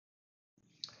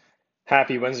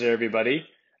Happy Wednesday, everybody.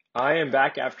 I am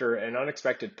back after an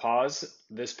unexpected pause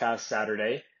this past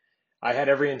Saturday. I had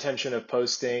every intention of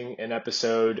posting an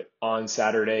episode on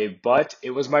Saturday, but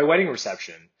it was my wedding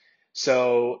reception.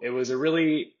 So it was a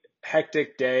really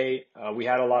hectic day. We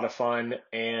had a lot of fun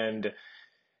and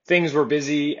things were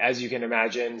busy, as you can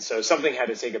imagine. So something had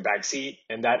to take a back seat,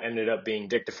 and that ended up being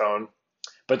dictaphone.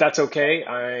 But that's okay.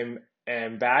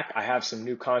 I'm back. I have some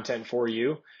new content for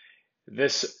you.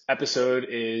 This episode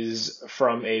is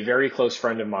from a very close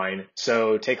friend of mine.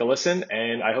 So take a listen,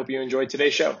 and I hope you enjoyed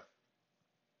today's show.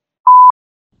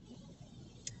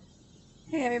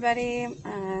 Hey everybody,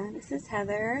 this is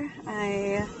Heather.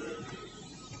 I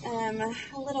am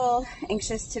a little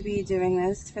anxious to be doing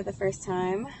this for the first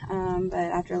time, but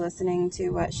after listening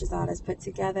to what Shazad has put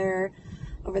together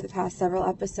over the past several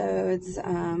episodes,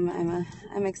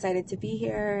 I'm excited to be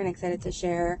here and excited to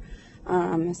share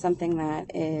something that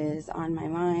is on my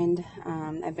mind.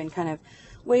 I've been kind of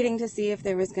waiting to see if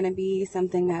there was going to be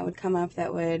something that would come up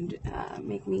that would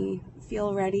make me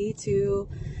feel ready to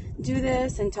do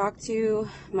this and talk to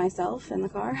myself in the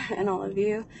car and all of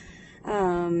you.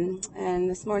 And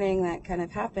this morning that kind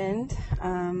of happened.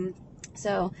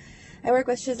 So I work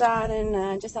with Shazad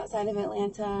in just outside of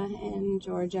Atlanta in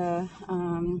Georgia.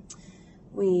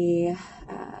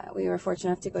 We were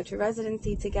fortunate enough to go to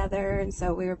residency together, and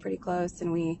so we were pretty close,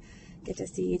 and we get to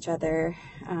see each other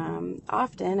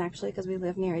often, actually, because we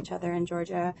live near each other in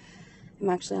Georgia. I'm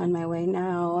actually on my way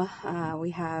now.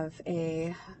 We have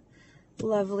a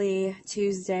lovely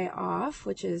Tuesday off,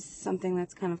 which is something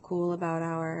that's kind of cool about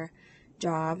our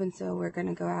job, and so we're going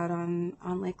to go out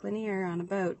on Lake Lanier on a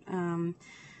boat,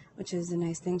 which is a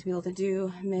nice thing to be able to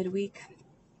do midweek.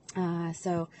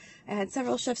 So I had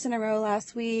several shifts in a row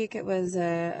last week. It was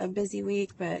a busy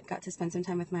week, but got to spend some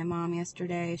time with my mom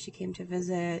yesterday. She came to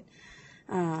visit,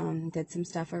 did some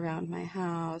stuff around my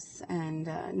house, and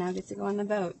now get to go on the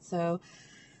boat. So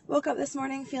woke up this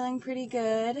morning feeling pretty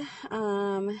good,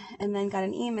 and then got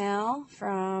an email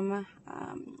from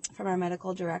our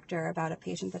medical director about a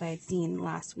patient that I had seen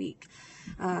last week.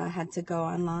 Had to go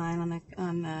online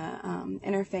on the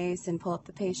interface and pull up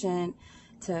the patient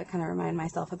to kind of remind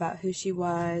myself about who she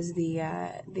was.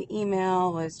 The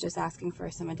email was just asking for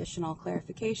some additional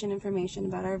clarification information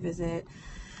about our visit,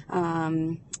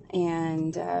 and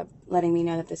letting me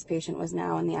know that this patient was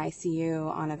now in the ICU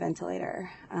on a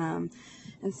ventilator. And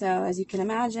so, as you can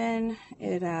imagine,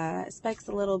 it spikes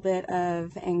a little bit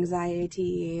of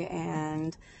anxiety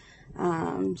and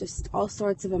just all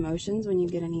sorts of emotions when you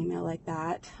get an email like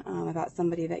that about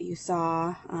somebody that you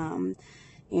saw.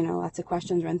 Lots of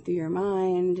questions run through your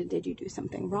mind. Did you do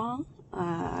something wrong?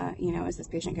 Is this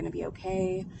patient going to be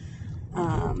okay?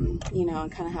 And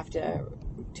kind of have to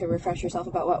refresh yourself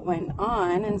about what went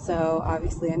on. And so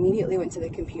obviously immediately went to the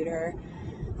computer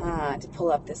to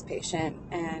pull up this patient,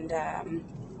 and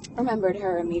remembered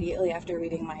her immediately after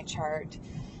reading my chart.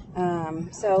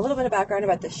 So a little bit of background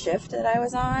about the shift that I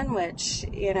was on, which,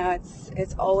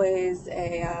 it's always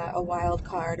a wild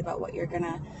card about what you're going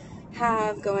to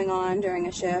have going on during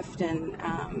a shift, and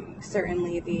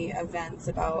certainly the events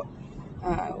about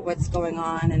what's going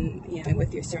on and,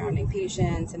 with your surrounding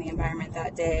patients and the environment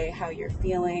that day, how you're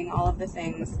feeling, all of the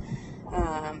things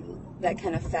that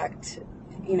can affect,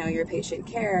 your patient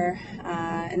care.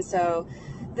 And so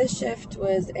this shift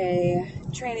was a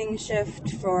training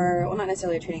shift not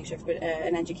necessarily a training shift, but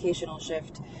an educational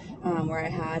shift, where I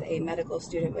had a medical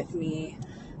student with me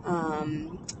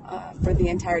for the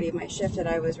entirety of my shift that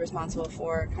I was responsible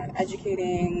for kind of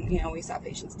educating. We saw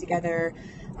patients together,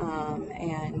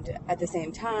 and at the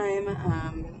same time,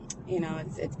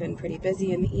 it's been pretty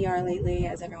busy in the ER lately,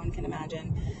 as everyone can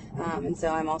imagine, and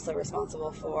so I'm also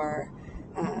responsible for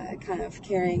kind of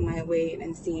carrying my weight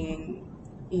and seeing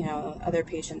other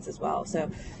patients as well. So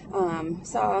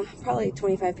saw probably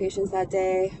 25 patients that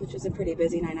day, which was a pretty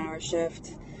busy 9-hour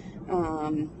shift.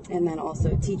 And then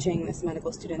also teaching this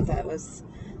medical student that was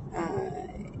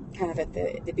kind of at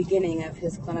the beginning of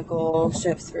his clinical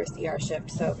shifts, first ER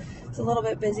shift. So it's a little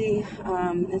bit busy.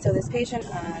 And so this patient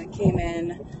came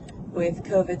in with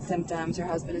COVID symptoms. Her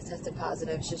husband has tested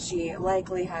positive, so she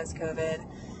likely has COVID.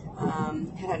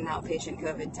 Had an outpatient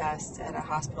COVID test at a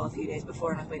hospital a few days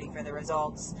before and was waiting for the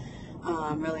results.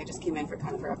 Really just came in for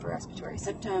kind of her upper respiratory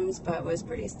symptoms, but was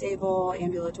pretty stable.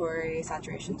 Ambulatory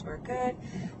saturations were good.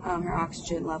 Her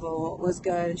oxygen level was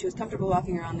good, and she was comfortable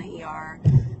walking around the ER.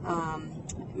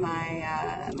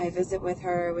 My visit with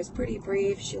her was pretty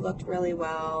brief. She looked really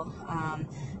well.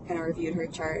 Kind of reviewed her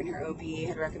chart, and her OB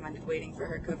had recommended waiting for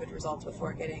her COVID results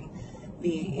before getting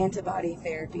the antibody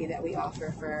therapy that we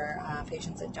offer for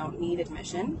patients that don't need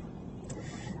admission.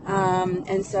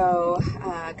 And so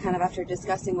kind of after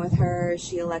discussing with her,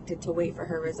 she elected to wait for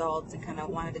her results and kind of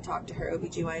wanted to talk to her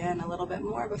OBGYN a little bit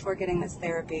more before getting this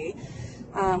therapy,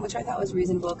 which I thought was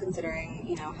reasonable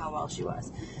considering, how well she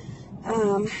was.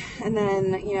 And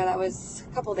then, that was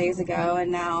a couple days ago,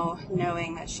 and now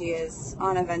knowing that she is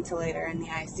on a ventilator in the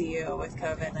ICU with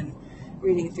COVID and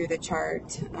reading through the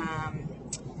chart,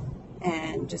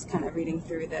 and just kind of reading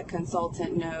through the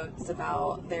consultant notes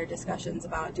about their discussions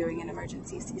about doing an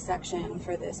emergency C-section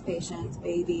for this patient's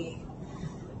baby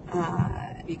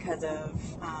because of,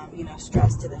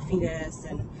 stress to the fetus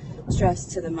and stress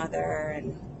to the mother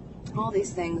and all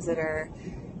these things that are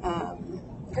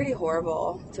pretty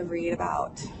horrible to read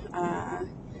about,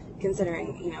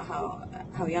 considering,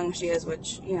 how young she is,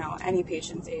 which, any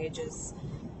patient's age is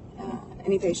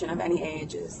any patient of any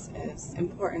age is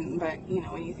important, but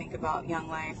when you think about young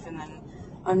life and then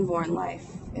unborn life,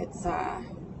 it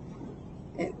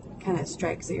kind of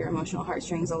strikes at your emotional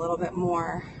heartstrings a little bit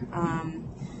more,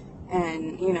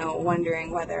 and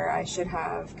wondering whether I should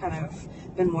have kind of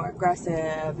been more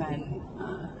aggressive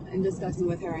and discussing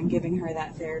with her and giving her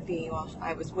that therapy while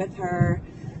I was with her,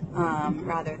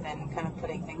 rather than kind of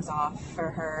putting things off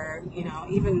for her,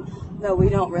 even though we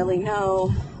don't really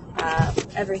know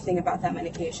everything about that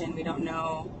medication. We don't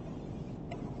know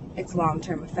its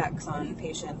long-term effects on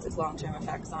patients, its long-term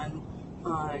effects on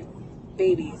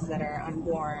babies that are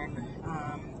unborn.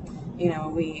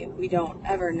 We don't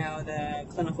ever know the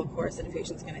clinical course that a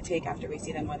patient's going to take after we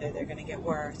see them, whether they're going to get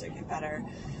worse or get better.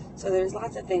 So there's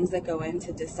lots of things that go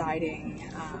into deciding,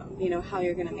 how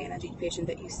you're going to manage each patient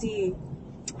that you see,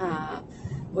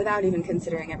 without even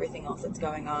considering everything else that's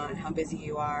going on, how busy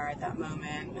you are at that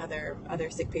moment, other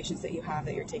sick patients that you have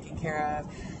that you're taking care of,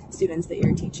 students that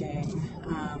you're teaching,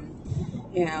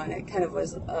 and it kind of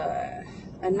was a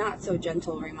not so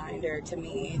gentle reminder to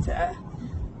me to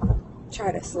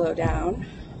try to slow down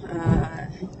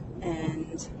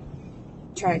and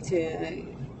try to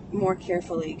more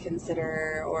carefully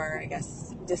consider, or I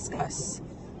guess discuss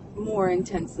more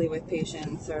intensely with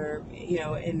patients, or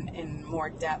in more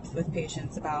depth with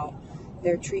patients about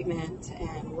their treatment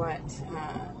and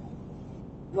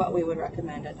what we would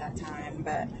recommend at that time.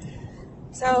 But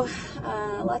so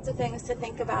lots of things to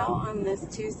think about on this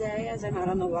Tuesday as I'm out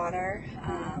on the water.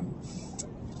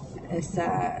 This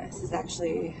is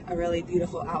actually a really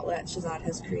beautiful outlet Shahzad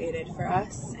has created for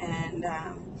us, and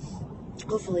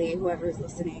hopefully whoever is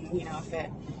listening, if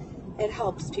it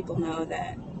helps people know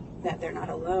that they're not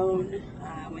alone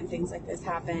when things like this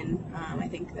happen. I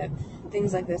think that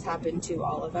things like this happen to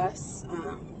all of us,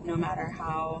 no matter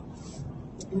how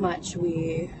much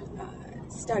we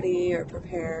study or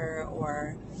prepare,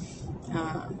 or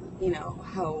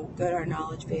how good our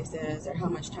knowledge base is, or how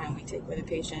much time we take with a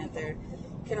patient. There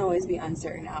can always be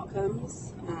uncertain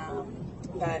outcomes,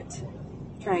 but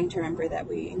trying to remember that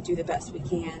we do the best we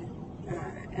can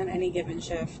on any given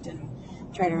shift, and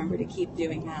try to remember to keep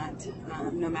doing that,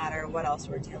 no matter what else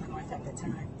we're dealing with at the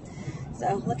time.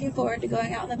 So looking forward to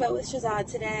going out on the boat with Shahzad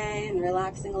today and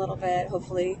relaxing a little bit.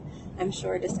 Hopefully, I'm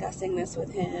sure discussing this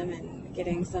with him and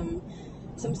getting some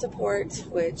support,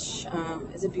 which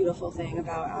is a beautiful thing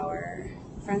about our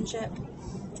friendship.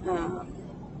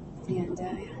 And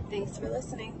thanks for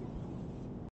listening.